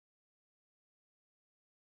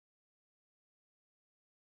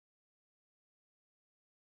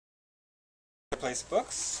Marketplace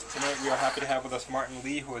Books. Tonight we are happy to have with us Martin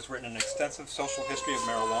Lee, who has written an extensive social history of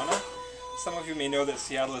marijuana. Some of you may know that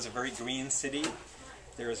Seattle is a very green city.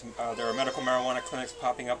 There are medical marijuana clinics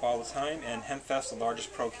popping up all the time, and HempFest, the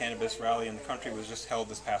largest pro-cannabis rally in the country, was just held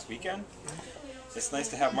this past weekend. It's nice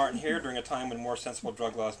to have Martin here during a time when more sensible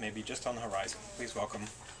drug laws may be just on the horizon. Please welcome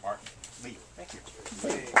Martin Lee. Thank you.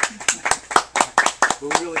 Well,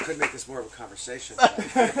 we really could make this more of a conversation.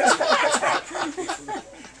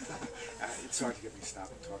 It's hard to get me to stop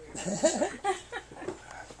and talking about this subject.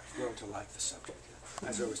 I've grown to like the subject.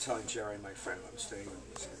 As I was telling Jerry, my friend I'm staying with,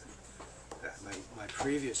 he said that my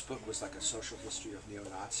previous book was like a social history of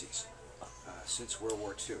neo-Nazis since World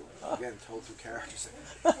War II. Again, told through characters.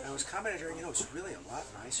 And I was commenting, it's really a lot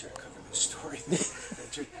nicer to cover this story.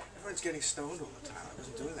 Everyone's getting stoned all the time. I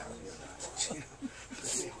wasn't doing that with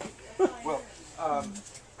neo-Nazis. Well,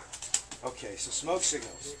 okay, so Smoke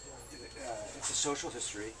Signals. It's a social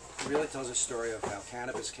history. It really tells a story of how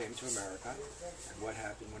cannabis came to America and what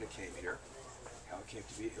happened when it came here, how it came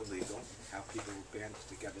to be illegal, how people banded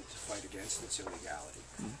together to fight against its illegality,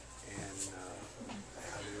 and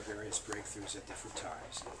how there were various breakthroughs at different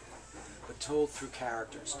times. But told through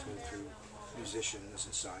characters, told through musicians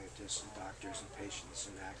and scientists and doctors and patients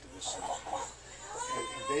and activists. And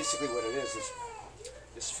basically what it is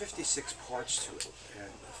there's 56 parts to it,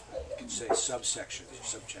 and you could say subsections or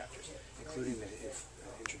subchapters, including the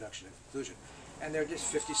introduction and conclusion. And they're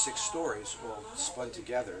just 56 stories all spun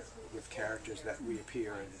together with characters that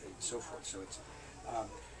reappear and so forth. So it's,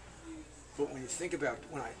 but when you think about,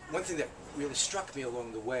 one thing that really struck me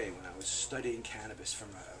along the way when I was studying cannabis from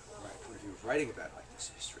a point of view of writing about like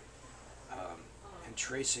this history, and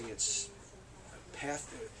tracing its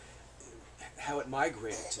path, how it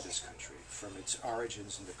migrated to this country from its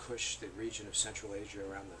origins in the Kush, the region of Central Asia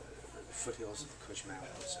around the foothills of the Kush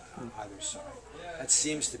Mountains on either side. That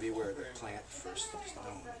seems to be where the plant first was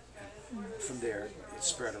known. And from there, it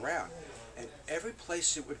spread around. And every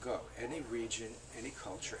place it would go, any region, any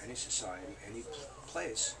culture, any society, any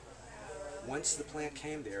place, once the plant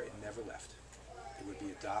came there, it never left. It would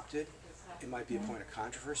be adopted. It might be a point of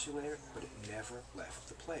controversy later, but it never left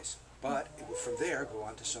the place. But it would from there go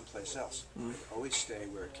on to someplace else. It would always stay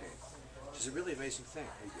where it came, which is a really amazing thing.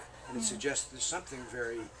 And it suggests there's something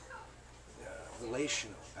very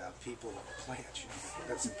relational about people and the plant,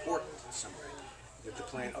 that's important in some way, that the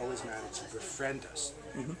plant always managed to befriend us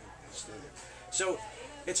and stay there. So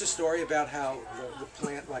it's a story about how the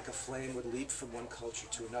plant, like a flame, would leap from one culture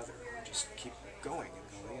to another and just keep going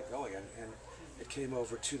and going and going. And it came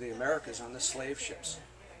over to the Americas on the slave ships.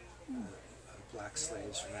 Black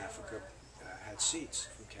slaves from Africa had seeds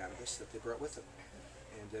from cannabis that they brought with them.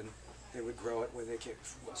 And then they would grow it when they came.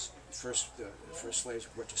 The first slaves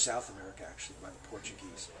were brought to South America, actually, by the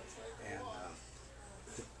Portuguese. And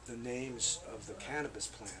the names of the cannabis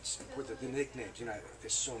plants, the nicknames,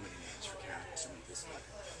 there's so many names for cannabis. I mean, there's like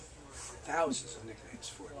thousands of nicknames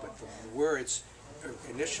for it. But the words,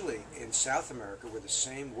 initially in South America, were the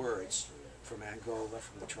same words from Angola,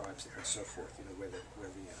 from the tribes there, and so forth, where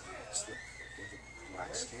the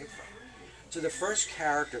blacks came from. So the first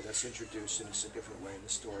character that's introduced in a different way in the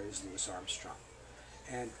story is Louis Armstrong.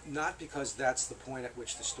 And not because that's the point at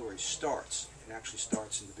which the story starts. It actually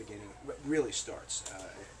starts in the beginning, really starts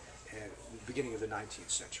at the beginning of the 19th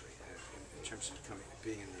century in terms of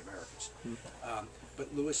being in the Americas.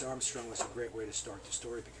 But Louis Armstrong was a great way to start the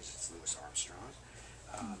story because it's Louis Armstrong,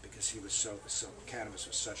 because he was so cannabis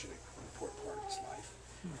was such an important part of his life,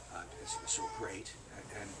 because he was so great,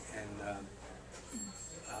 and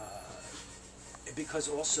because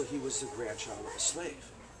also he was the grandchild of a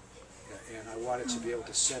slave, and I wanted to be able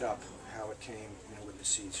to set up how it came, with the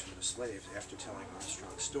seeds from the slaves after telling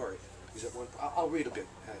Armstrong's story. Because at one, I'll read a bit.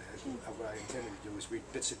 What I intended to do is read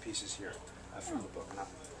bits and pieces here from the book, and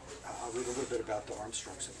I'll read a little bit about the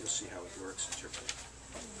Armstrongs, and you'll see how it works in terms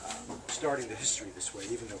of starting the history this way,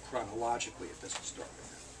 even though chronologically it doesn't start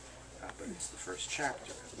with him. But it's the first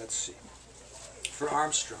chapter. Let's see. For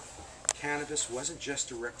Armstrong, cannabis wasn't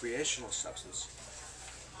just a recreational substance.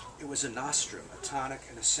 It was a nostrum, a tonic,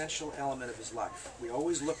 an essential element of his life. We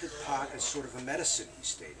always looked at pot as sort of a medicine, he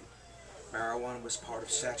stated. Marijuana was part of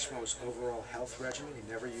Satchmo's overall health regimen.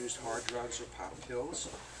 He never used hard drugs or pot pills,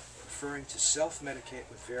 preferring to self-medicate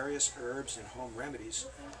with various herbs and home remedies,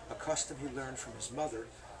 a custom he learned from his mother,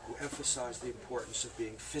 who emphasized the importance of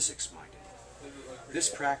being physics-minded. This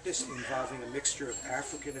practice, involving a mixture of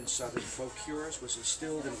African and Southern folk cures, was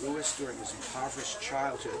instilled in Louis during his impoverished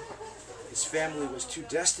childhood. His family was too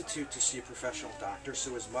destitute to see a professional doctor,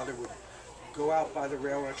 so his mother would go out by the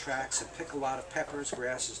railroad tracks and pick a lot of peppers,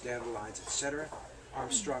 grasses, dandelions, etc.,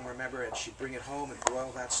 Armstrong, remember, and she'd bring it home and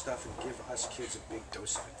boil that stuff and give us kids a big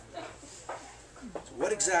dose of it. So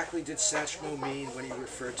what exactly did Satchmo mean when he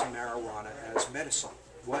referred to marijuana as medicine?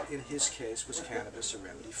 What, in his case, was cannabis a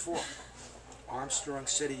remedy for? Armstrong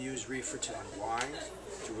said he used reefer to unwind,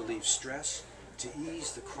 to relieve stress, to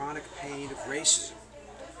ease the chronic pain of racism.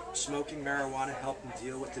 Smoking marijuana helped him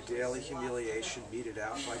deal with the daily humiliation meted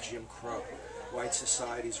out by Jim Crow, white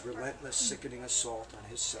society's relentless, sickening assault on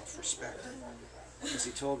his self-respect. As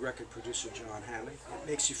he told record producer John Hammond, it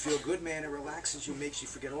makes you feel good, man. It relaxes you, makes you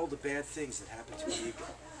forget all the bad things that happen to you.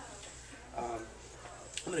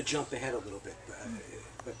 I'm going to jump ahead a little bit,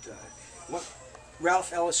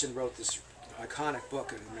 Ralph Ellison wrote this iconic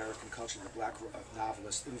book in American culture, the black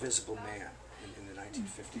novelist Invisible Man, in the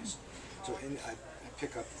 1950s. So I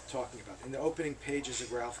pick up talking about it. In the opening pages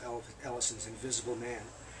of Ralph Ellison's Invisible Man,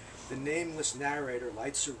 the nameless narrator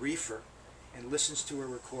lights a reefer and listens to a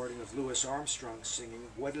recording of Louis Armstrong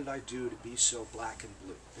singing, "What Did I Do to Be So Black and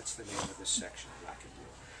Blue?" That's the name of this section, Black and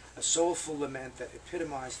Blue. A soulful lament that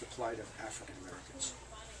epitomized the plight of African Americans.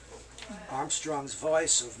 Armstrong's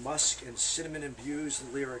voice of musk and cinnamon imbues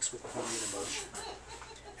the lyrics with poignant emotion.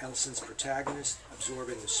 Ellison's protagonist,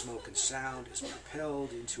 absorbing the smoke and sound, is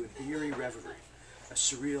propelled into an eerie reverie, a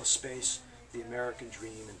surreal space, the American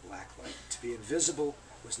dream in black light. To be invisible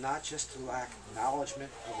was not just to lack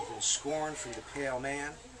acknowledgement other than scorn from the pale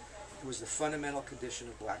man. It was the fundamental condition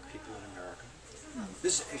of black people in America.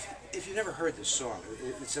 This, if you've never heard this song,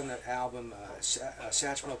 it's in the album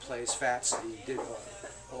Satchmo Plays Fats. He did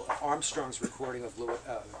Armstrong's recording of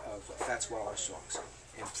Fats Waller's songs.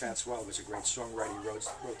 And Fats Waller was a great songwriter. He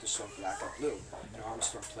wrote the song Black and Blue, and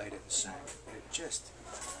Armstrong played it and sang it. And it just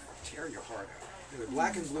tear your heart out. Anyway,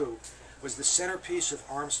 Black and Blue was the centerpiece of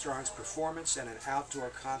Armstrong's performance at an outdoor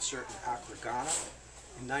concert in Accra, Ghana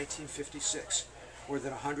in 1956. More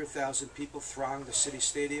than 100,000 people thronged the city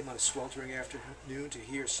stadium on a sweltering afternoon to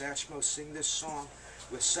hear Satchmo sing this song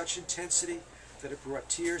with such intensity that it brought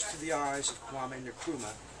tears to the eyes of Kwame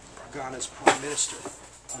Nkrumah, Ghana's prime minister,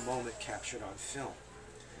 a moment captured on film.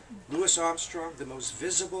 Louis Armstrong, the most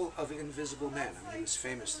visible of invisible men, I mean, he was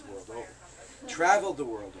famous the world over, traveled the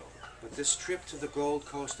world over. But this trip to the Gold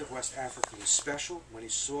Coast of West Africa was special. When he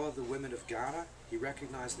saw the women of Ghana, he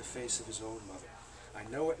recognized the face of his own mother. "I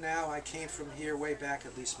know it now. I came from here way back,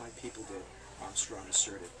 at least my people did," Armstrong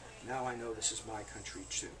asserted. "Now I know this is my country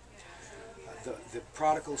too." The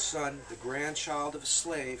prodigal son, the grandchild of a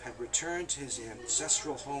slave, had returned to his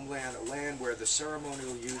ancestral homeland, a land where the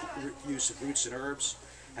ceremonial use of roots and herbs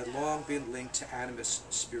had long been linked to animist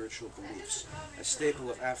spiritual beliefs. A staple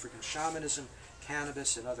of African shamanism,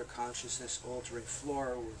 cannabis and other consciousness-altering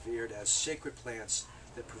flora were revered as sacred plants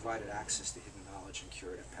that provided access to hidden knowledge and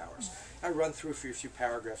curative powers. I run through for you a few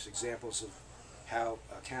paragraphs examples of how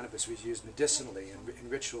cannabis was used medicinally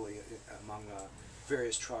and ritually among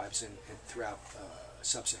various tribes throughout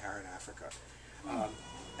sub-Saharan Africa.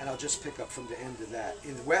 And I'll just pick up from the end of that.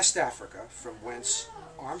 In West Africa, from whence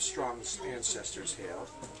Armstrong's ancestors hailed,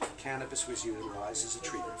 cannabis was utilized as a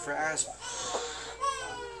treatment for asthma.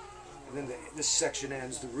 And then this section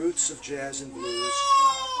ends, the roots of jazz and blues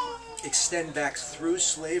extend back through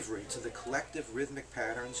slavery to the collective rhythmic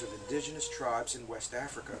patterns of indigenous tribes in West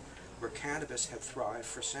Africa, where cannabis had thrived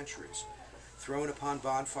for centuries. Thrown upon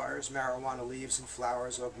bonfires, marijuana leaves and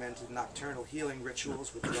flowers augmented nocturnal healing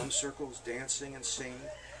rituals with drum circles, dancing, and singing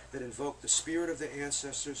that invoked the spirit of the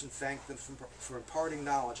ancestors and thanked them for imparting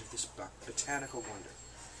knowledge of this botanical wonder.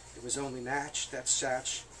 It was only Natch, that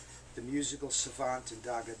Satch, the musical savant and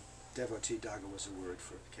devotee, Daga was a word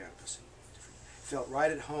for cannabis, felt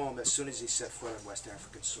right at home as soon as he set foot on West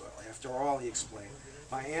African soil. After all, he explained,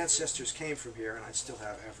 my ancestors came from here and I still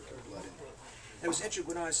have African blood in me. And it was interesting,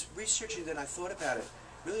 when I was researching that, I thought about it.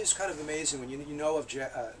 Really, it's kind of amazing when you know of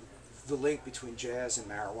the link between jazz and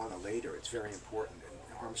marijuana later. It's very important.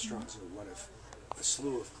 And Armstrong's one of a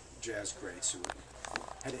slew of jazz greats who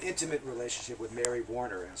had an intimate relationship with Mary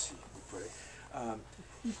Warner, as he would put it.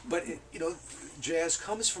 But jazz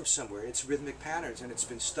comes from somewhere. It's rhythmic patterns, and it's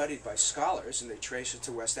been studied by scholars, and they trace it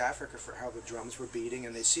to West Africa for how the drums were beating,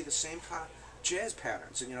 and they see the same kind of jazz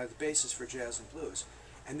patterns, and the basis for jazz and blues.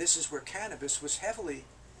 And this is where cannabis was heavily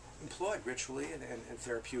employed ritually and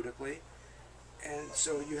therapeutically. And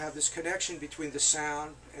so you have this connection between the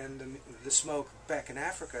sound and the smoke back in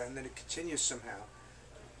Africa, and then it continues somehow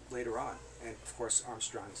later on. And of course,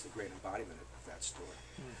 Armstrong is the great embodiment of that story.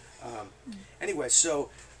 Anyway,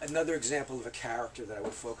 so another example of a character that I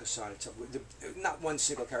would focus on, not one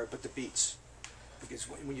single character, but the beats. Because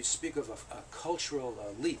when you speak of a cultural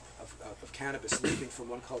leap of cannabis leaping from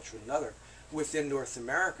one culture to another, within North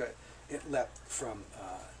America, it leapt from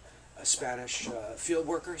Spanish field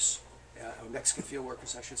workers, or Mexican field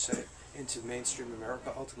workers, I should say, into mainstream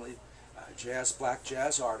America. Ultimately, black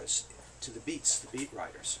jazz artists to the beat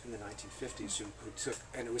writers in the 1950s who took,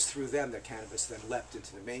 and it was through them that cannabis then leapt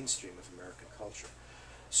into the mainstream of American culture.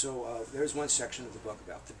 So there's one section of the book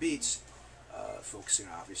about the beats, focusing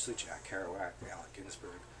obviously Jack Kerouac, Allen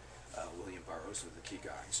Ginsberg, William Burroughs were the key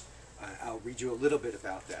guys. I'll read you a little bit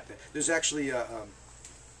about that. There's actually a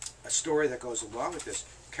story that goes along with this.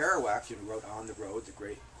 Kerouac, wrote On the Road, the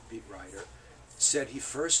great beat writer, said he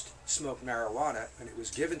first smoked marijuana and it was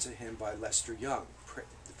given to him by Lester Young,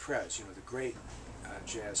 the Prez, the great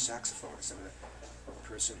jazz saxophonist, the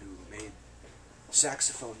person who made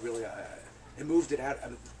saxophone really, and moved it out.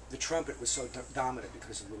 The trumpet was so dominant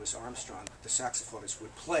because of Louis Armstrong. The saxophonist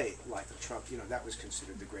would play like the trumpet. That was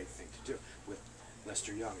considered the great thing to do. With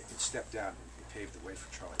Lester Young, it stepped out and paved the way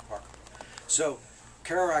for Charlie Parker. So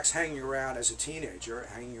Kerouac's hanging around as a teenager,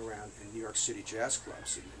 hanging around in New York City jazz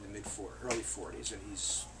clubs in the early 40s, and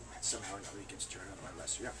he's somehow or another he gets turned up by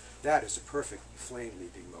Lester Young. That is a perfect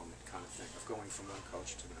flame-leaping moment kind of thing, of going from one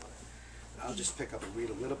culture to another. I'll just pick up and read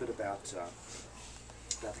a little bit about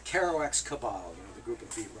the Kerouac's cabal, the group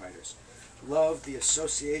of beat writers, loved the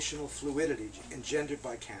associational fluidity engendered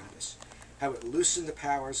by cannabis, how it loosened the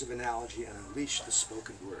powers of analogy and unleashed the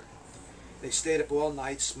spoken word. They stayed up all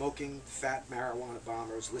night smoking fat marijuana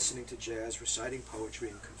bombers, listening to jazz, reciting poetry,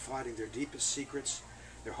 and confiding their deepest secrets,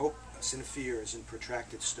 their hopes and fears in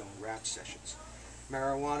protracted stone rap sessions.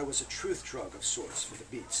 Marijuana was a truth drug of sorts for the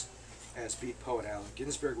beats. As beat poet Allen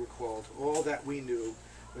Ginsberg recalled, all that we knew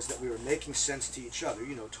was that we were making sense to each other,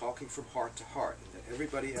 talking from heart to heart, and that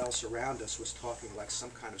everybody else around us was talking like some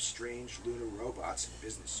kind of strange lunar robots in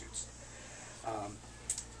business suits.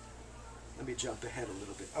 Let me jump ahead a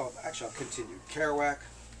little bit. Oh, actually, I'll continue.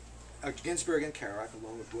 Ginsberg and Kerouac,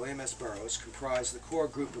 along with William S. Burroughs, comprised the core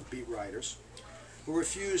group of beat writers who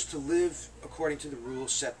refused to live according to the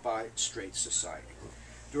rules set by straight society.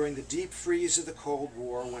 During the deep freeze of the Cold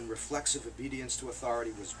War, when reflexive obedience to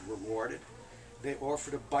authority was rewarded, they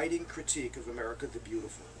offered a biting critique of America the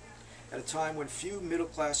Beautiful. At a time when few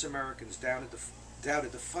middle-class Americans doubted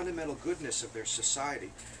the fundamental goodness of their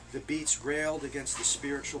society, the Beats railed against the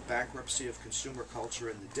spiritual bankruptcy of consumer culture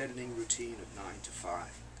and the deadening routine of 9 to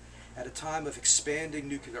 5. At a time of expanding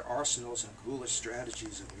nuclear arsenals and ghoulish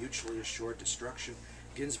strategies of mutually assured destruction,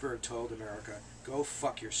 Ginsberg told America, "Go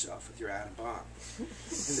fuck yourself with your atom bomb." In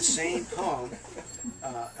the same poem,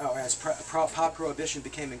 as pop prohibition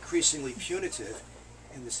became increasingly punitive,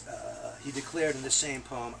 he declared in the same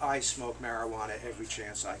poem, "I smoke marijuana every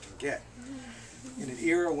chance I can get." In an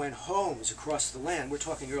era when homes across the land, we're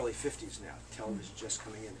talking early 50s now, television just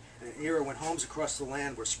coming in an era when homes across the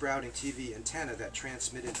land were sprouting TV antenna that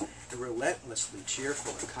transmitted a relentlessly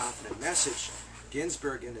cheerful and confident message,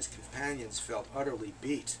 Ginsberg and his companions felt utterly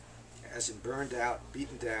beat, as in burned out,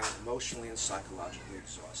 beaten down, emotionally and psychologically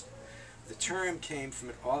exhausted. The term came from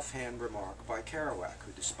an offhand remark by Kerouac,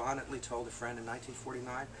 who despondently told a friend in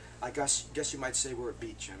 1949, "I guess you might say we're a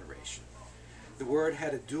beat generation." The word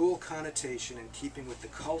had a dual connotation in keeping with the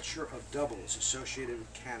culture of doubles associated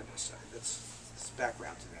with cannabis. That's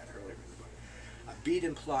background to that earlier in the book. Beat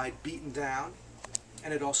implied beaten down,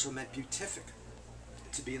 and it also meant beatific,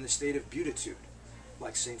 to be in the state of beatitude,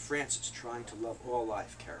 like St. Francis, trying to love all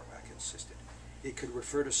life, Kerouac insisted. It could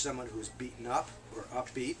refer to someone who is beaten up, or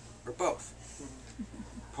upbeat, or both.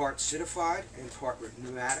 Part citified and part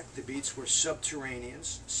pneumatic, the Beats were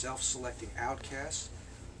subterraneans, self-selecting outcasts,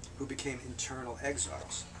 who became internal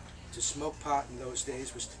exiles. To smoke pot in those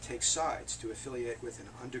days was to take sides, to affiliate with an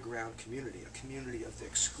underground community, a community of the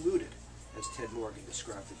excluded, as Ted Morgan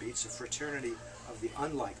described the Beats, a fraternity of the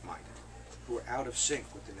unlike-minded, who were out of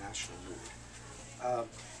sync with the national mood.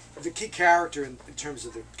 The key character in terms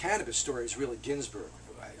of the cannabis story is really Ginsberg.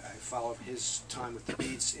 I followed his time with the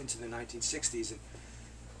Beats into the 1960s, and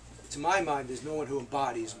to my mind, there's no one who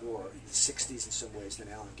embodies more the 60s in some ways than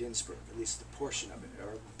Allen Ginsberg, at least the portion of it,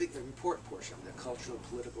 or a big, important portion of it, the cultural,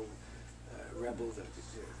 political rebel, the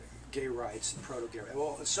gay rights, and proto-gay rights,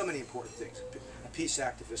 well, so many important things. A peace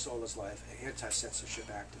activist all his life, an anti-censorship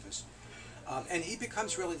activist. And he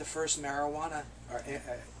becomes really the first marijuana, or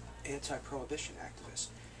anti-prohibition activist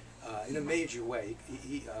in a major way.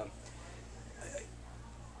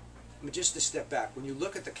 Just to step back, when you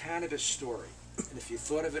look at the cannabis story, and if you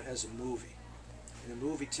thought of it as a movie, in a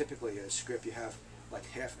movie typically a script you have like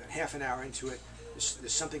half an hour into it,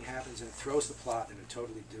 there's something happens and it throws the plot in a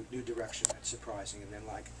totally new direction that's surprising, and then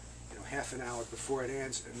like half an hour before it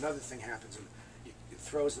ends another thing happens and it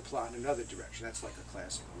throws the plot in another direction. That's like a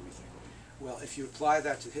classic movie thing. Well, if you apply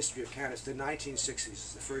that to the history of cannabis, the 1960s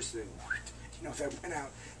is the first thing, that went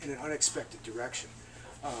out in an unexpected direction.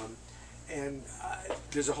 And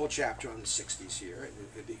there's a whole chapter on the 60s here.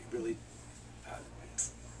 It really,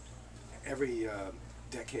 every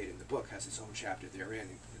decade in the book has its own chapter therein.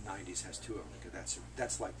 The 90s has two of them, because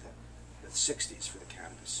that's like the 60s for the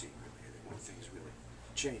cannabis scene, really, when things really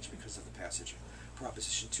changed because of the passage of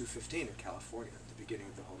Proposition 215 in California at the beginning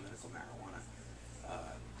of the whole medical marijuana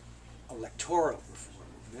electoral reform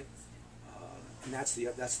movement. And that's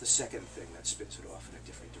the second thing that spins it off in a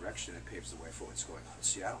different direction and paves the way for what's going on in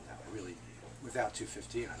Seattle now. Really, without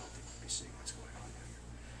 215, I don't think we'd be seeing what's going on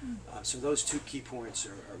here. So those two key points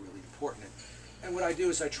are really important. And what I do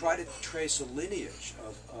is I try to trace a lineage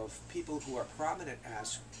of people who are prominent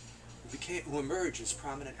who emerged as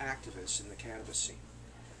prominent activists in the cannabis scene.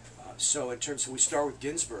 So in terms of, we start with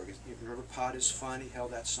Ginsberg. You remember Pot is Fun? He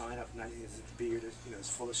held that sign up, his beard is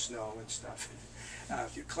full of snow and stuff.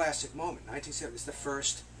 Classic moment. 1970 is the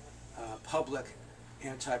first public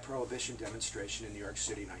anti-prohibition demonstration in New York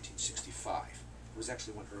City, 1965. It was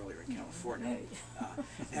actually one earlier in California.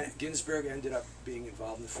 And Ginsberg ended up being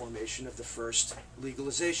involved in the formation of the first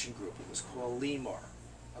legalization group. It was called LEMAR,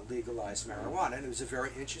 Legalized Marijuana, and it was a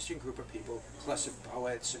very interesting group of people, plus of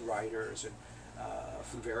poets and writers and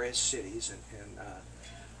from various cities. And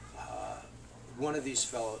one of these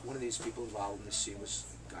people involved in this scene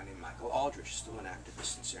was a guy named Michael Aldrich, still an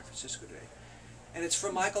activist in San Francisco today. And it's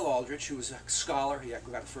from Michael Aldrich, who was a scholar. He got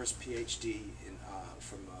the first PhD in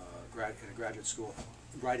a graduate school,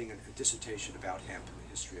 writing a dissertation about hemp and the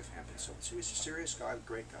history of hemp. And so he was a serious guy, a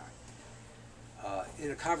great guy. In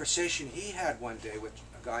a conversation he had one day with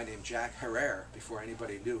a guy named Jack Herrera, before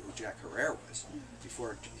anybody knew who Jack Herrera was,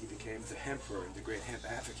 before he became the hemper and the great hemp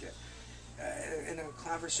advocate. In a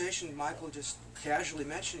conversation, Michael just casually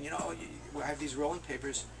mentioned, I have these rolling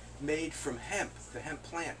papers made from hemp, the hemp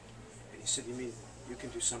plant. And he said, you mean you can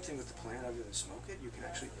do something with the plant other than smoke it? You can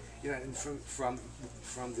actually, and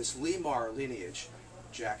from this LEMAR lineage,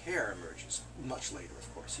 Jack Hare emerges, much later,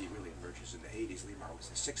 of course. He really emerges in the 80s. LEMAR was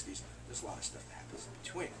the 60s. There's a lot of stuff that happens in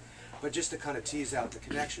between. But just to kind of tease out the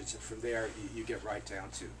connections, and from there you get right down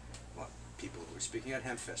to, well, people who were speaking at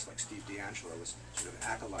HempFest, like Steve D'Angelo was sort of an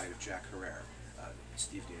acolyte of Jack Herrera.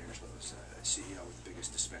 Steve D'Angelo was CEO of the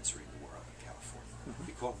biggest dispensary in the world in California.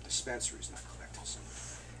 We call them dispensaries, not collectives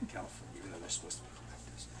in California, even though they're supposed to be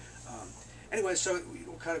collectives. Anyway, so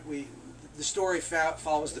the story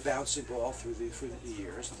follows the bouncing ball through the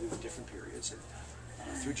years, through the different periods,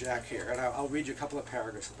 and through Jack here. And I'll read you a couple of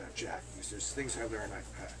paragraphs about Jack, because there's things I learned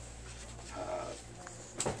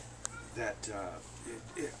that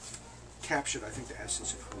it captured, I think, the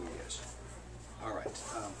essence of who he is. All right.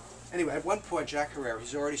 Anyway, at one point, Jack Herrera,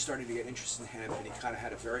 he's already starting to get interested in hemp, and he kind of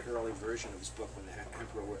had a very early version of his book when the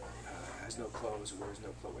Emperor Has No Clothes, or Wears No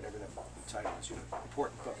Clothes, whatever the title was,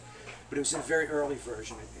 important book. But it was in a very early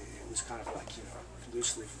version. It was kind of like,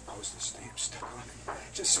 loosely postage stamp stuck on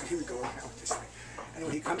it, just so he would go around with this thing.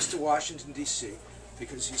 Anyway, he comes to Washington, D.C.,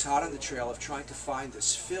 because he's hot on the trail of trying to find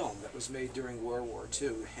this film that was made during World War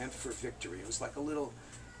II, Hemp for Victory. It was like a little,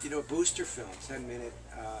 booster film, 10-minute,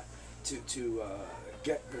 to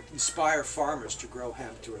inspire farmers to grow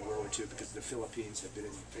hemp during World War II, because the Philippines had been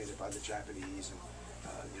invaded by the Japanese, and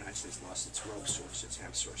the United States lost its rope source, its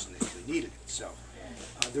hemp source, and they really needed it. So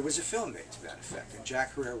there was a film made to that effect, and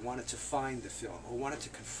Jack Herrera wanted to find the film, or wanted to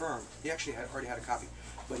confirm. He actually already had a copy,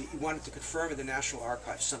 but he wanted to confirm in the National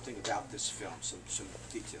Archives something about this film, some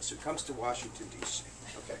details. So he comes to Washington, D.C.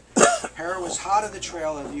 Okay. Herrera was hot on the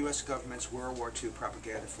trail of the U.S. government's World War II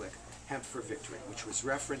propaganda flick, Hemp for Victory, which was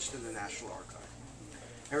referenced in the National Archive.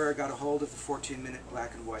 Herrera got a hold of the 14-minute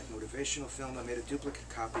black and white motivational film and made a duplicate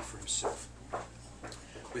copy for himself.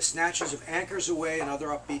 With snatches of Anchors Away and other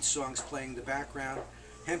upbeat songs playing in the background,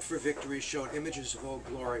 Hemp for Victory showed images of Old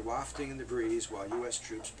Glory wafting in the breeze while U.S.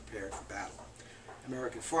 troops prepared for battle.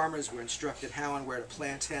 American farmers were instructed how and where to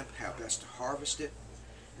plant hemp, how best to harvest it,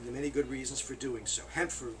 and the many good reasons for doing so.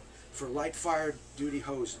 Hemp for light-fired duty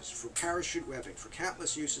hoses, for parachute webbing, for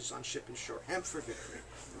countless uses on ship and shore. Hemp for Victory.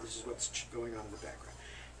 And this is what's going on in the background.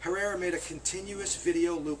 Herrera made a continuous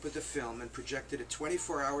video loop of the film and projected it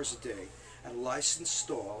 24 hours a day at a licensed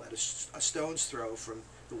stall at a stone's throw from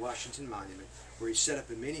the Washington Monument, where he set up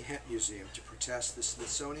a mini hemp museum to protest the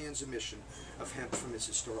Smithsonian's omission of hemp from its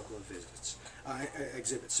historical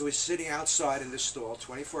exhibits. So he's sitting outside in this stall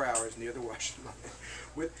 24 hours near the Washington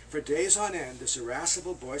Monument. For days on end, this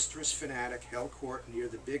irascible, boisterous fanatic held court near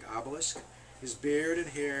the big obelisk, his beard and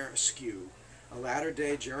hair askew, a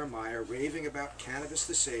latter-day Jeremiah raving about cannabis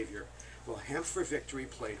the savior, while Hemp for Victory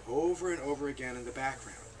played over and over again in the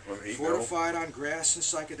background. Fortified on grass and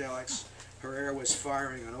psychedelics, Herrera was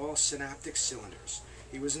firing on all synaptic cylinders.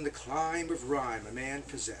 He was in the climb of rhyme, a man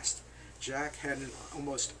possessed. Jack had an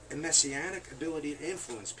almost messianic ability to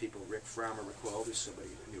influence people, Rick Frammer recalled, as somebody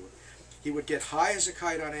who knew it. He would get high as a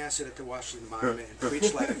kite on acid at the Washington Monument and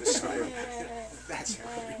preach like a messiah. That's it.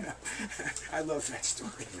 You know. I love that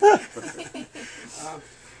story.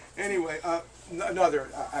 Anyway, another.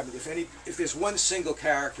 I mean, if there's one single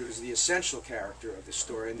character who's the essential character of the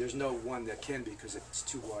story, and there's no one that can be because it's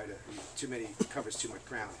too wide, covers too much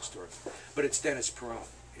ground historically. But it's Dennis Perone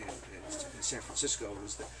in San Francisco, who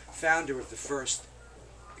was the founder of the first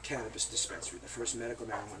cannabis dispensary, the first medical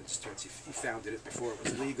marijuana dispensary. He founded it before it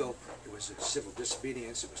was legal. It was a civil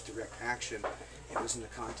disobedience. It was direct action. It was in the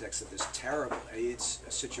context of this terrible AIDS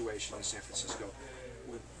situation in San Francisco,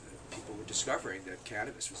 when people were discovering that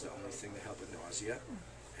cannabis was the only thing to help with nausea,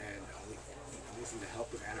 and the only thing to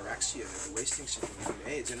help with anorexia and the wasting syndrome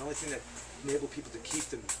from AIDS, and the only thing that enabled people to keep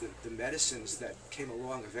the medicines that came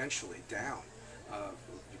along eventually down.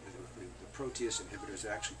 The protease inhibitors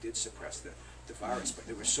actually did suppress the virus, but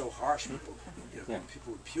they were so harsh, people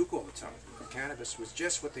would puke all the time. Cannabis was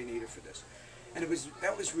just what they needed for this, and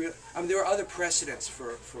that was real. I mean, there were other precedents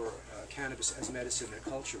for cannabis as medicine in their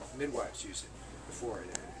culture. Midwives used it before in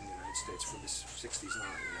the United States from the 60s on,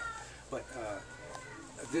 you know. But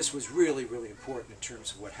this was really, really important in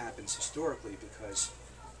terms of what happens historically, because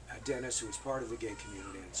Dennis, who was part of the gay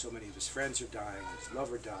community, and so many of his friends are dying, and his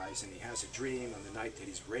lover dies, and he has a dream on the night that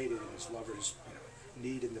he's raided, and his lover's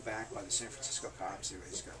kneed in the back by the San Francisco cops.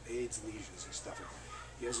 He's got AIDS lesions and stuff. And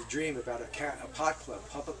he has a dream about a pot club,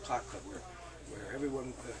 public pot club, where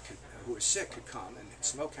everyone who was sick could come and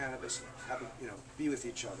smoke cannabis and have be with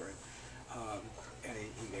each other. And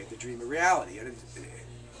he made the dream a reality. And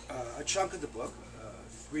a chunk of the book,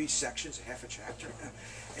 3 sections, a half a chapter,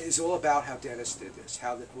 is all about how Dennis did this,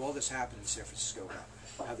 how all this happened in San Francisco,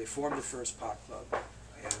 how they formed the first pot club.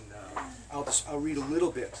 And I'll read a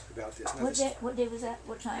little bit about this. What day was that?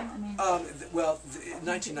 What time? I mean. Well,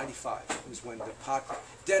 1995 was when the pot club.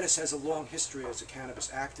 Dennis has a long history as a cannabis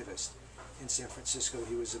activist in San Francisco.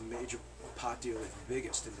 He was a major pot dealer, the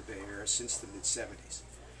biggest in the Bay Area since the mid-'70s.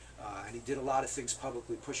 And he did a lot of things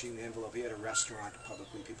publicly, pushing the envelope. He had a restaurant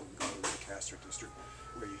publicly. People can go to the Castro District,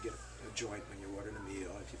 where you get a joint when you're ordering a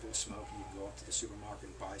meal, and people smoke, and you can go up to the supermarket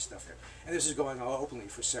and buy stuff there. And this is going on openly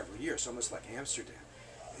for several years, almost like Amsterdam.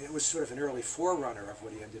 It was sort of an early forerunner of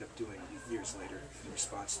what he ended up doing years later in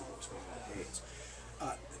response to what was going on with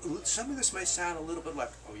AIDS. Some of this may sound a little bit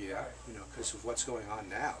like, oh yeah, because of what's going on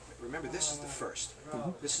now. But remember, this is the first.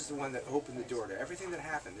 This is the one that opened the door to everything that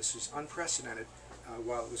happened. This was unprecedented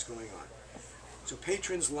while it was going on. So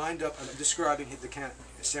patrons lined up, I'm describing the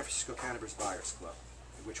San Francisco Cannabis Buyers Club,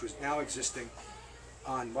 which was now existing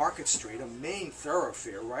on Market Street, a main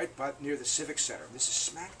thoroughfare right near the Civic Center. This is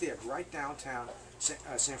smack dab, right downtown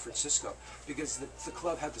San Francisco, because the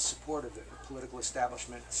club had the support of the political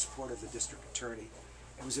establishment, the support of the district attorney.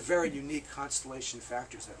 It was a very unique constellation of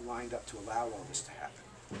factors that lined up to allow all this to happen.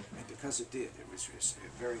 And because it did, it was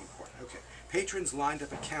very important. Okay, patrons lined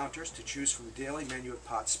up at counters to choose from a daily menu of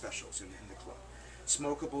pot specials in the club.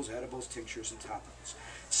 Smokables, edibles, tinctures, and topicals.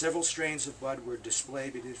 Several strains of bud were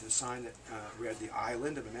displayed beneath a sign that read "The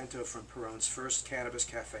Island," a memento from Perone's first cannabis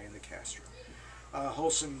cafe in the Castro.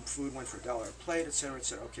 Wholesome food went for $1 a plate, etc.,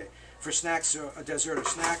 etc. Okay. For snacks, a dessert or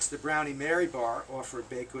snacks, the Brownie Mary Bar offered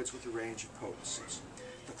baked goods with a range of potencies.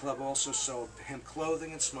 The club also sold hemp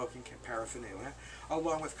clothing and smoking paraphernalia,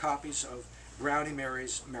 along with copies of Brownie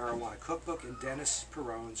Mary's marijuana cookbook and Dennis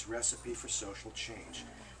Perone's recipe for social change,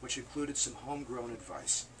 which included some homegrown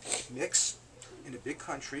advice. Mix in a big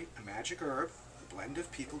country a magic herb, a blend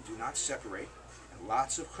of people do not separate, and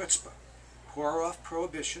lots of chutzpah. Pour off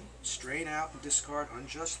prohibition, strain out and discard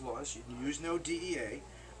unjust laws, use no DEA,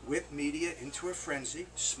 whip media into a frenzy,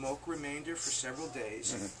 smoke remainder for several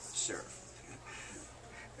days, serve.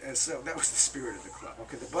 And so that was the spirit of the club.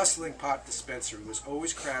 Okay, the bustling pot dispensary was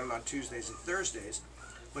always crowded on Tuesdays and Thursdays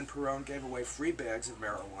when Perone gave away free bags of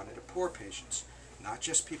marijuana to poor patients, not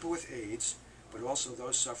just people with AIDS, but also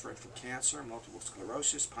those suffering from cancer, multiple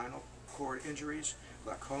sclerosis, spinal cord injuries,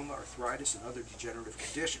 glaucoma, arthritis, and other degenerative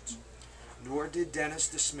conditions. Nor did Dennis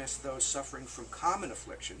dismiss those suffering from common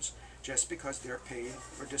afflictions just because their pain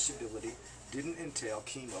or disability didn't entail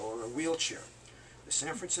chemo or a wheelchair. The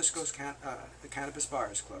San Francisco's the Cannabis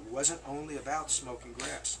Buyers Club wasn't only about smoking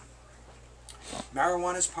grass.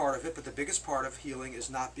 Marijuana is part of it, but the biggest part of healing is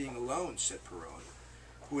not being alone, said Perone,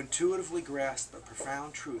 who intuitively grasped a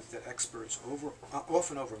profound truth that experts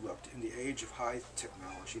often overlooked in the age of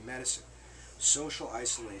high-technology medicine. Social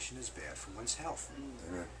isolation is bad for one's health.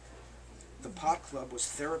 The Pot Club was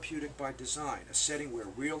therapeutic by design, a setting where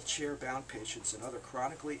wheelchair-bound patients and other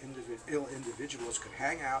chronically ill individuals could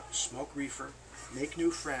hang out, smoke reefer, make new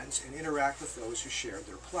friends, and interact with those who shared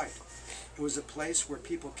their plight. It was a place where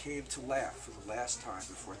people came to laugh for the last time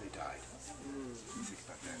before they died. Think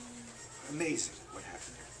about that. Amazing what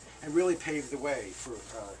happened there. And really paved the way for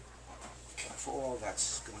all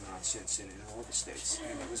that's going on since in all the states.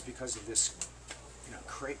 And it was because of this,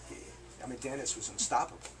 I mean, Dennis was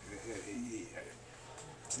unstoppable.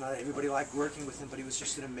 It's not everybody liked working with him, but he was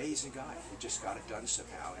just an amazing guy. He just got it done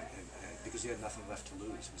somehow, and because he had nothing left to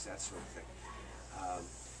lose. It was that sort of thing.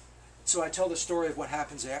 So I tell the story of what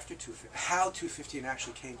happens after 215, how 215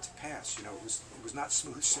 actually came to pass. It was not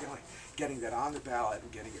smooth sailing, getting that on the ballot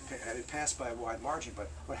and getting it passed by a wide margin. But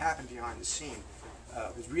what happened behind the scene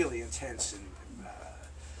was really intense and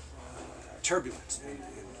turbulent. And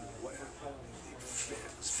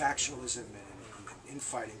factionalism and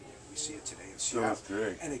infighting. We see it today in Seattle,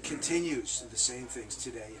 and it continues the same things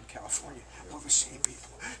today in California. All the same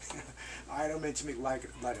people. I don't mean to make light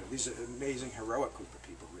of it. These are an amazing, heroic group of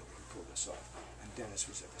people really who pulled this off, and Dennis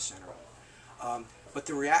was at the center of it. But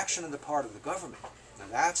the reaction on the part of the government, now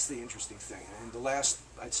that's the interesting thing. And the last,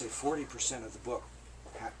 I'd say 40% of the book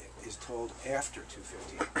is told after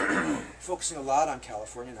 215, focusing a lot on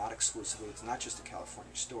California, not exclusively. It's not just a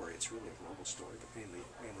California story. It's really a global story, but mainly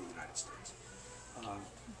the United States.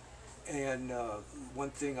 One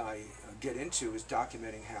thing I get into is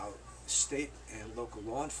documenting how state and local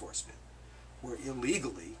law enforcement were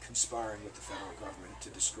illegally conspiring with the federal government to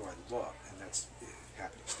destroy the law, and that's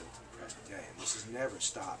happening still to the present day. And this has never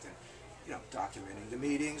stopped. And documenting the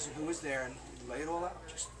meetings and who was there, and lay it all out,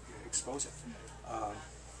 just expose it.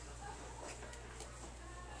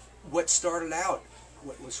 What started out,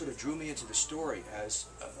 what sort of drew me into the story as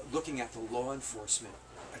looking at the law enforcement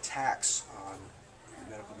attacks on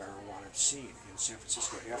the medical marijuana scene in San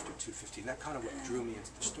Francisco after 215, that kind of what drew me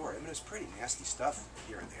into the story. I mean, it was pretty nasty stuff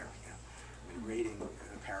here and there. I mean, raiding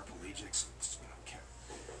paraplegics,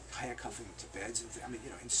 handcuffing them to beds, and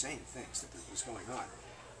insane things that was going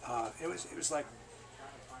on. It was like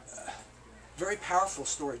very powerful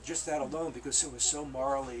story, just that alone, because it was so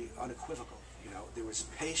morally unequivocal. There was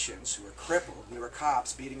patients who were crippled, and there were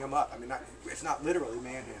cops beating them up. I mean, if not literally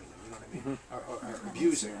manhandling, you know what I mean, or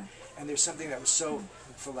abusing. And there's something that was so,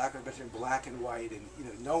 for lack of a better term, black and white, and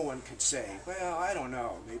no one could say, well, I don't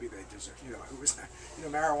know, maybe they deserve. It was,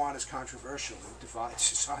 marijuana is controversial and divides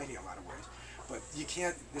society in a lot of ways. But you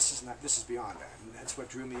can't. This is beyond that, and that's what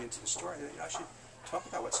drew me into the story. I should talk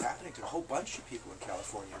about what's happening to a whole bunch of people in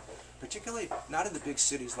California, particularly not in the big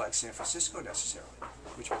cities like San Francisco necessarily,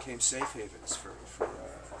 which became safe havens for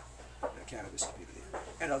the cannabis community,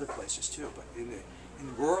 and other places too. But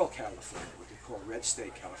in rural California, what they call red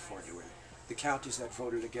state California, where the counties that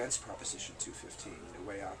voted against Proposition 215,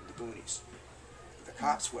 way out in the boonies, the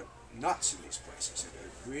cops went nuts in these places,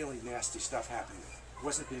 and really nasty stuff happening. It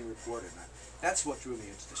wasn't being reported. That's what drew me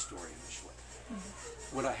into the story initially.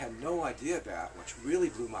 What I had no idea about, which really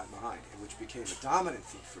blew my mind, and which became a dominant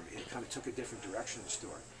thing for me, it kind of took a different direction in the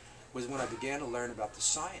story, was when I began to learn about the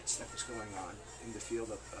science that was going on in the field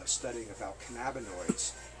of studying about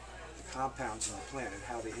cannabinoids, the compounds in the plant, and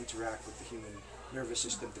how they interact with the human nervous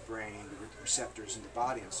system, the brain, the receptors in the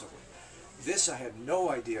body, and so forth. This I had no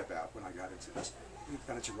idea about when I got into this.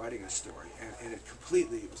 Got into writing this story, and it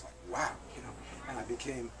was like, wow, and I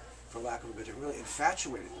became, for lack of a better term, really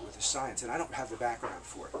infatuated with the science, and I don't have the background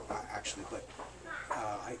for it, actually, but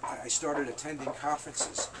I started attending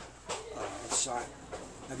conferences of science.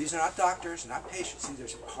 Now, these are not doctors, not patients.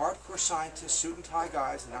 These are hardcore scientists, suit and tie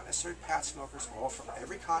guys, they're not necessarily pat smokers, all from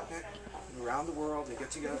every continent and around the world. They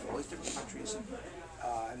get together from all these different countries,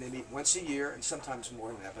 and they meet once a year, and sometimes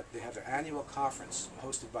more than that, but they have their annual conference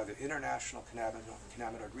hosted by the International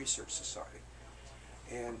Cannabinoid Research Society.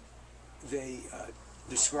 And they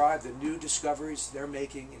describe the new discoveries they're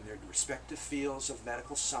making in their respective fields of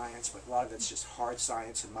medical science, but a lot of it's just hard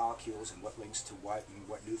science and molecules and what links to what and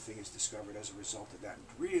what new thing is discovered as a result of that. And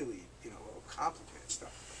really, complicated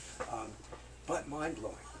stuff, but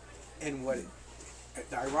mind-blowing. And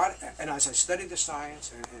ironic, and as I studied the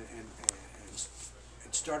science and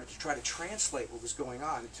started to try to translate what was going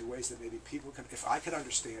on into ways that maybe people can, if I could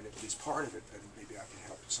understand it, at least part of it, then maybe I can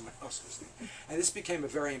help someone else understand. And this became a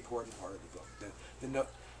very important part of the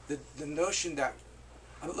book. The notion that,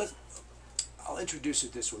 I'll introduce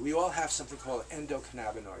it this way. We all have something called an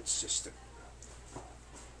endocannabinoid system.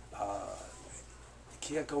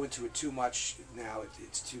 Can't go into it too much now,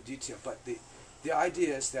 it's too detailed, but the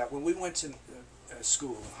idea is that when we went to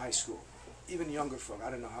school, high school, even younger folk, I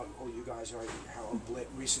don't know how old you guys are, how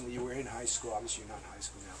recently you were in high school, obviously you're not in high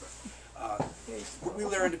school now, We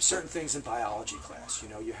learned certain things in biology class. You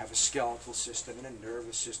know, you have a skeletal system and a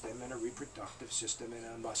nervous system and a reproductive system and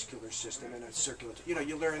a muscular system and a circulatory. You know,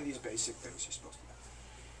 you learn these basic things you're supposed to know.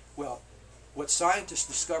 Well, what scientists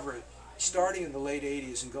discovered starting in the late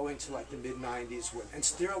 80s and going to like the mid 90s, and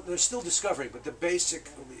they're still discovering, but the basic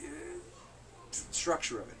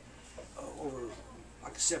structure of it over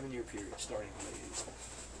like a 7-year period starting in the late 80s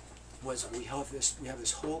was we have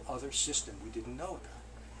this whole other system we didn't know about.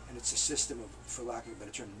 And it's a system of, for lack of a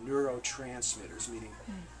better term, neurotransmitters, meaning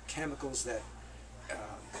chemicals that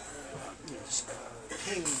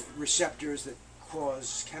ping receptors that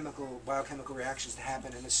cause biochemical reactions to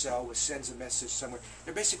happen in a cell, which sends a message somewhere.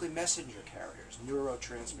 They're basically messenger carriers,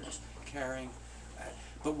 neurotransmitters carrying.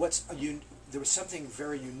 But there was something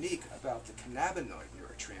very unique about the cannabinoid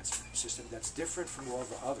neurotransmitter system that's different from all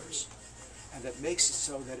the others, and that makes it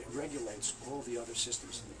so that it regulates all the other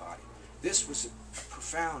systems in the body. This was a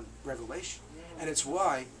profound revelation, and it's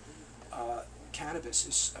why cannabis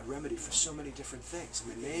is a remedy for so many different things. I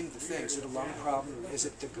mean, name the things. Is it a lung problem? Is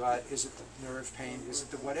it the gut? Is it the nerve pain? Is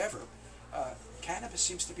it the whatever? Cannabis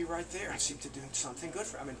seems to be right there. It seems to do something good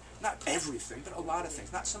for, I mean, not everything, but a lot of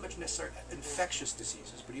things. Not so much necessarily infectious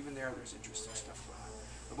diseases, but even there's interesting stuff going on.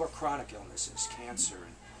 The more chronic illnesses, cancer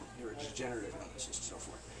and neurodegenerative illnesses and so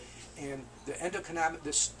forth. And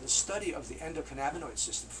the study of the endocannabinoid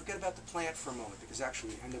system, forget about the plant for a moment, because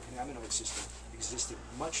actually the endocannabinoid system existed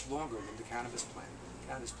much longer than the cannabis plant. The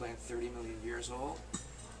cannabis plant, 30 million years old.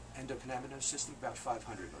 Endocannabinoid system, about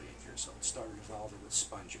 500 million years old. It started evolving with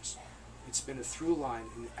sponges. It's been a through line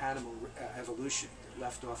in animal evolution that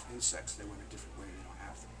left off insects. They went a different way. They don't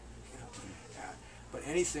have them. You know? But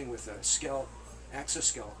anything with a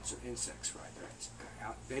exoskeletons of insects, right?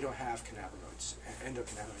 They don't have cannabinoids,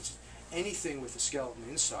 endocannabinoids. Anything with a skeleton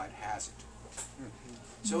inside has it.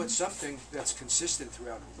 So it's something that's consistent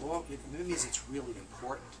throughout a long. It means it's really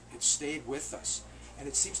important. It stayed with us, and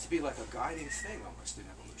it seems to be like a guiding thing almost in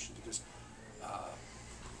evolution. Because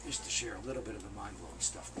just to share a little bit of the mind-blowing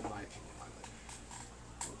stuff, in my opinion,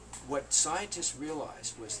 what scientists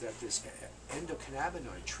realized was that this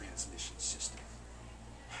endocannabinoid transmission system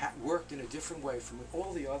worked in a different way from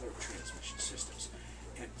all the other transmission systems.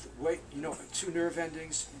 And the way, you know, 2 nerve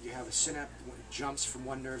endings, you have a synapse, it jumps from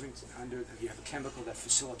one nerve ending to another, you have a chemical that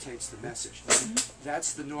facilitates the message.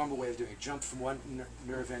 That's the normal way of doing it, jump from one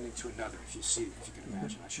nerve ending to another, if you can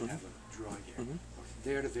imagine. I should have a drawing here.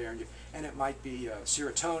 There to there, and it might be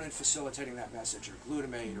serotonin facilitating that message, or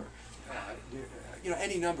glutamate, or you know,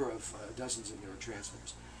 any number of dozens of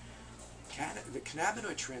neurotransmitters. The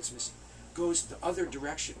cannabinoid transmission goes the other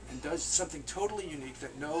direction and does something totally unique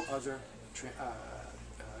that no other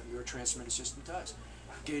neurotransmitter system does.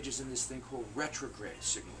 It engages in this thing called retrograde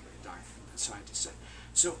signaling, scientists say.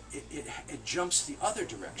 So it jumps the other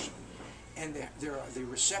direction, and there are the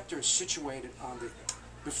receptors situated on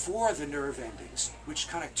before the nerve endings, which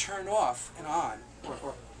kind of turn off and on,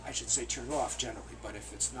 or I should say turn off generally, but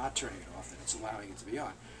if it's not turning it off, then it's allowing it to be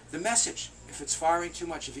on. The message, if it's firing too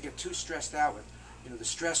much, if you get too stressed out with, you know, the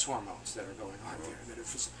stress hormones that are going on there,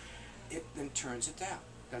 it then turns it down.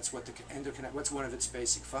 That's what what's one of its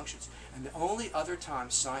basic functions. And the only other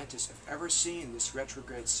time scientists have ever seen this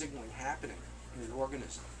retrograde signaling happening in an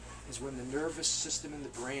organism is when the nervous system in the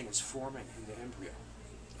brain is forming in the embryo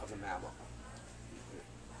of a mammal.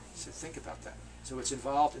 So think about that. So it's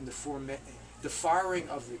involved in the firing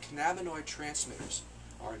of the cannabinoid transmitters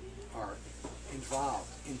are involved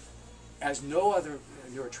in, as no other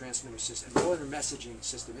neurotransmitter system, no other messaging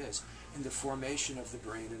system is, in the formation of the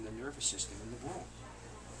brain and the nervous system in the womb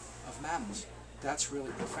of mammals. That's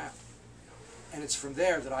really profound. And it's from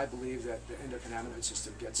there that I believe that the endocannabinoid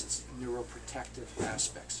system gets its neuroprotective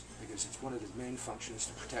aspects, because it's one of the main functions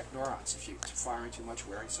to protect neurons. If you're firing too much,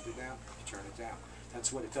 wearing something down, you turn it down.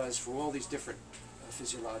 That's what it does for all these different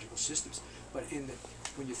physiological systems. But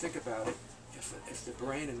when you think about it, if the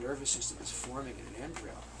brain and nervous system is forming in an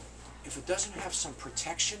embryo, if it doesn't have some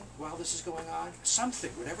protection while this is going on, something,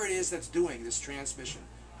 whatever it is that's doing this transmission,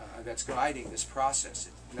 that's guiding this process,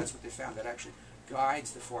 and that's what they found, that actually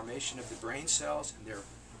guides the formation of the brain cells and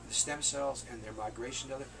the stem cells and their migration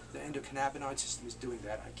to the endocannabinoid system is doing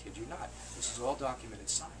that, I kid you not. This is all documented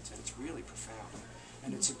science, and it's really profound.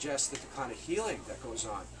 And it suggests that the kind of healing that goes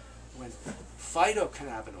on when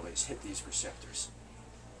phytocannabinoids hit these receptors,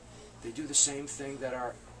 they do the same thing that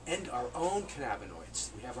our own cannabinoids.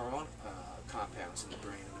 We have our own compounds in the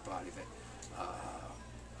brain and the body that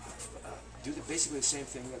do basically the same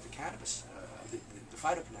thing that the cannabis, the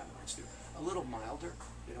phytocannabinoids do. A little milder.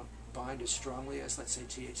 They don't bind as strongly as, let's say,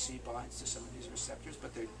 THC binds to some of these receptors,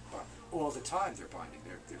 but they all the time they're binding.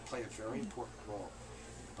 They play a very important role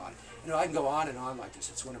in the body. You know, I can go on and on like this.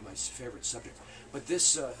 It's one of my favorite subjects. But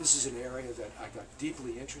this is an area that I got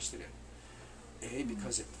deeply interested in.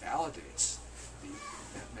 Because it validates the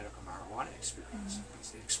medical marijuana experience.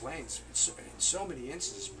 It explains in so many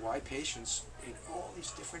instances why patients in all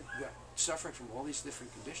these different, suffering from all these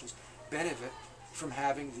different conditions, benefit from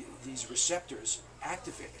having these receptors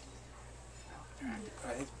activated.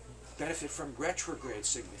 Benefit from retrograde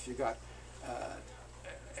signaling. If you got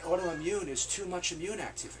autoimmune is too much immune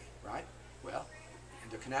activity, right? Well,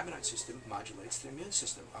 the cannabinoid system modulates the immune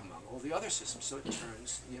system among all the other systems, so it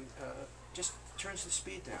turns just turns the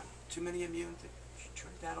speed down. Too many immune things,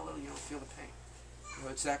 turn it down a little, you don't feel the pain. You know,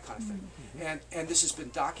 it's that kind of thing. And this has been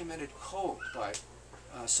documented cold by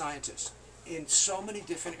scientists in so many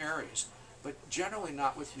different areas, but generally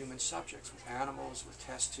not with human subjects, with animals, with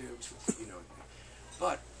test tubes, with, you know.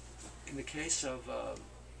 But in the case of,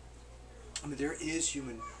 I mean, there is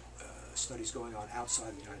human studies going on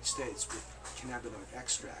outside the United States with cannabinoid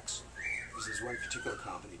extracts. There's one particular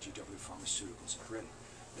company, GW Pharmaceuticals in Britain,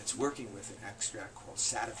 that's working with an extract called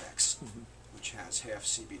Sativex, which has half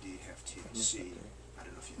CBD, half THC. I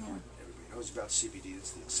don't know if you know it. Everybody knows about CBD.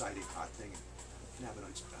 It's the exciting hot thing in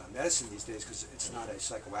cannabinoid medicine these days because it's not a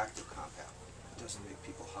psychoactive compound. It doesn't make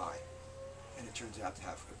people high. And it turns out to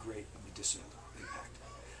have a great medicinal impact,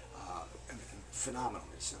 and phenomenal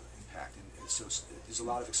medicinal impact. And so there's a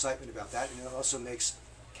lot of excitement about that. And it also makes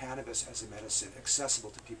cannabis as a medicine accessible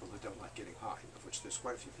to people who don't like getting high, of which there's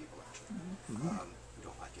quite a few people actually, who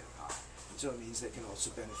don't like getting high. And so it means they can also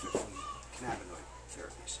benefit from cannabinoid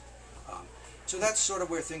therapies. So that's sort of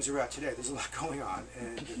where things are at today. There's a lot going on,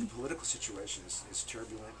 and the political situation is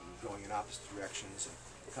turbulent and going in opposite directions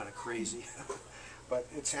and kind of crazy. But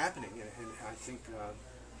it's happening, and I think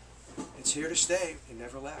it's here to stay. It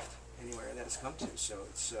never left anywhere that it's come to. So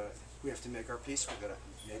it's we have to make our peace with it.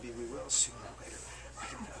 Maybe we will sooner or later. I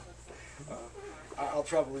don't know. I'll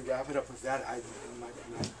probably wrap it up with that. It might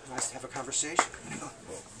be nice to have a conversation. You know?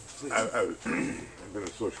 Please. I've been a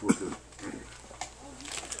social worker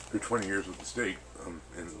for 20 years with the state, and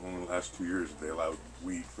only the last 2 years they allowed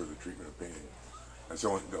weed for the treatment of pain. That's the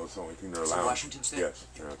only thing they're allowing. Washington State? Yes.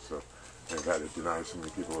 Yeah, so they've had to deny so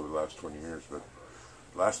many people over the last 20 years, but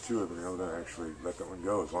the last two have been able to actually let that one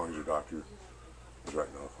go as long as your doctor is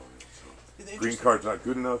writing off on it. So green card's not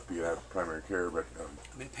good enough, but you have primary care, but...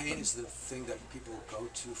 I mean, pain is the thing that people go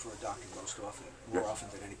to for a doctor most often, more often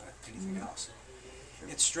than anything else.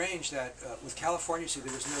 It's strange that with California, see,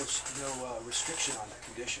 there was no restriction on the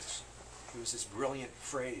conditions. There was this brilliant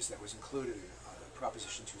phrase that was included in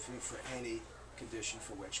Proposition 2 for any condition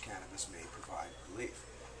for which cannabis may provide relief.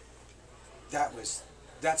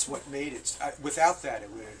 That's what made it. Without that, it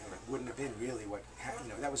wouldn't have been really what.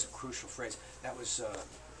 That was a crucial phrase. That was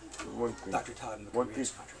Dr. Todd McCreary's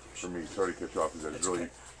contribution. For me, sorry to cut you off, is that it's really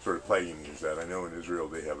sort of plaguing me is that I know in Israel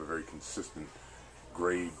they have a very consistent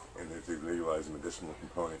grade and they legalize a medicinal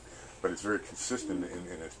component, but it's very consistent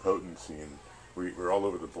in its potency, and we're all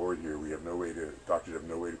over the board here. We have doctors have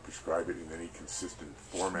no way to prescribe it in any consistent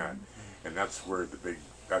format, and that's where the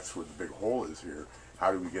big hole is here.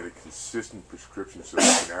 How do we get a consistent prescription so we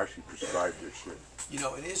can actually prescribe this shit? You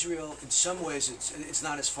know, in Israel, in some ways, it's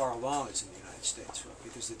not as far along as in the United States,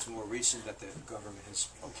 because it's more recent that the government has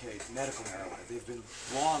okayed medical marijuana. They've been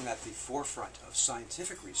long at the forefront of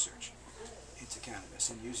scientific research into cannabis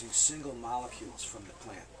and using single molecules from the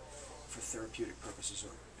plant for therapeutic purposes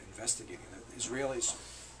or investigating them. The Israelis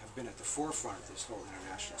have been at the forefront of this whole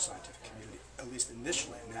international scientific community, at least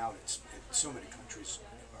initially. Now so many countries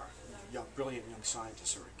are brilliant young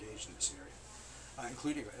scientists are engaged in this area,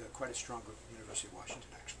 including quite a strong group at the University of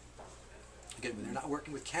Washington, actually. Again, they're not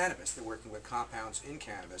working with cannabis; they're working with compounds in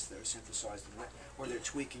cannabis that are synthesized, or they're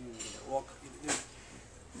tweaking.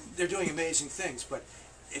 They're doing amazing things, but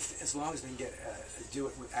as long as they can do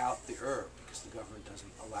it without the herb, because the government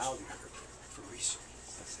doesn't allow the herb for research.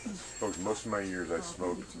 Folks, most of my years I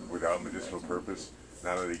smoked without medicinal purpose.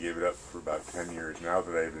 Now that I gave it up for about 10 years, now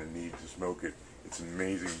that I have a need to smoke it, it's an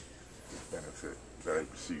amazing benefit that I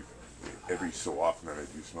receive every so often that I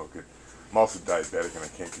do smoke it. I'm also diabetic and I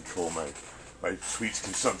can't control my sweets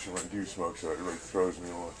consumption when I do smoke, so it really throws me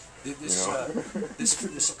off.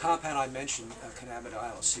 This compound I mentioned,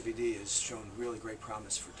 cannabidiol, CBD, has shown really great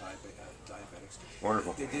promise for diabetics.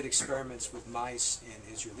 Wonderful. They did experiments with mice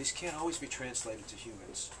in Israel. These can't always be translated to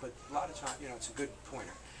humans, but a lot of times, it's a good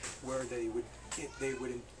pointer, where they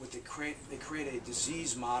create a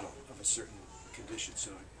disease model of a certain condition.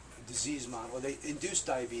 So a disease model, they induce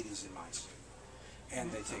diabetes in mice,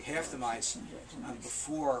 and they take half the mice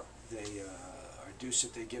before they induce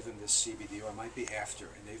it. They give them this CBD, or it might be after,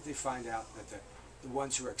 and they find out that the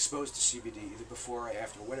ones who are exposed to CBD either before or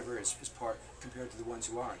after, or whatever is part, compared to the ones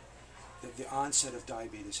who aren't, the onset of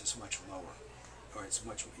diabetes is much lower, or it's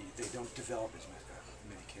much, they don't develop as much in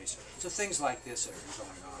many cases. So things like this are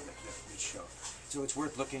going on that show. So it's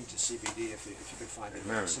worth looking to CBD if you could find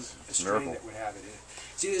a strain that would have it in it.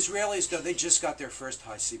 See, the Israelis, though, they just got their first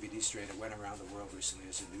high CBD strain. It went around the world recently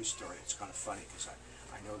as a news story. It's kind of funny because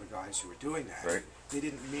I know the guys who were doing that. Right. They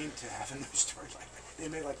didn't mean to have a news story like that. They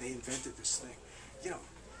made like they invented this thing. You know,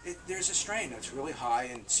 there's a strain that's really high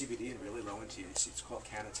in CBD and really low in THC. It's called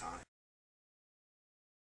cannatonic.